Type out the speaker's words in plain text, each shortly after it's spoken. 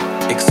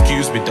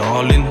Excuse me,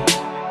 darling.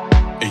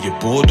 Are you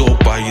bored or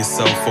by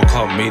yourself? I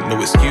can't make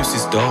no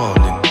excuses,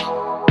 darling.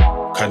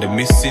 Kinda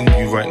missing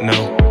you right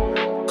now.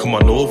 Come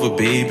on over,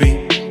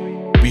 baby.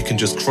 We can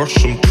just crush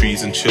some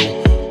trees and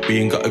chill. We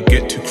ain't gotta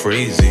get too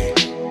crazy.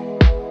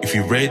 If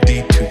you're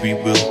ready to, we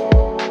will.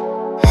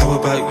 How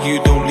about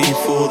you don't leave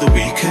for the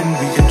weekend?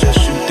 We can just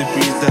shoot the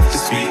breeze after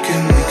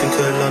speaking. We can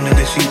curl under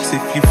the sheets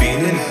if you're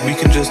feeling. We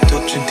can just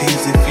touch and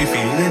tease if you're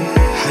feeling.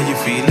 How you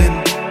feeling?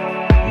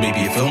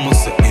 Maybe if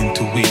almost something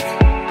to eat.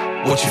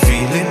 What you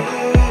feeling?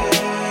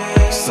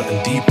 Something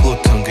deep or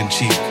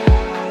tongue-in-cheek.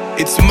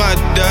 It's mad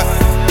that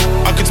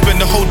I could spend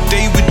the whole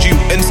day with you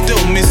and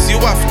still miss you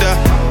after.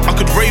 I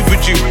could rave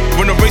with you,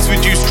 run a race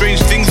with you. Strange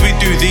things we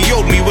do, the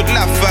old me would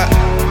laugh at.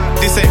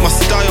 This ain't my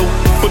style,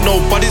 but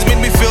nobody's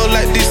made me feel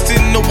like this.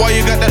 In a while,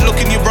 you got that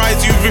look in your eyes,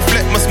 you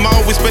reflect my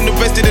smile. We spend the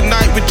rest of the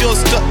night with yours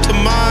stuck to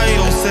mine.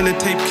 Don't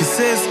sellotape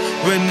kisses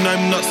when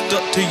I'm not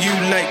stuck to you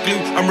like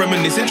glue. I'm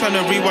reminiscing, trying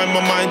to rewind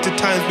my mind to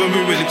times when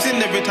we were lips in.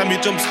 Every time you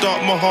jump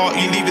start my heart,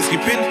 you leave it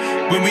skipping.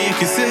 When we ain't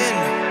kissing,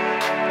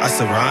 our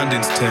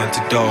surroundings turn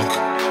to dark.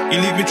 You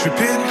leave me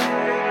tripping.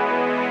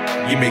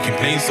 You're making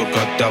pain so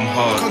goddamn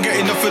hard. Can't get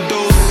enough of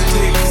those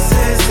sellotape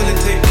kisses,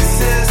 sellotape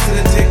kisses,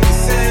 sellotape kisses.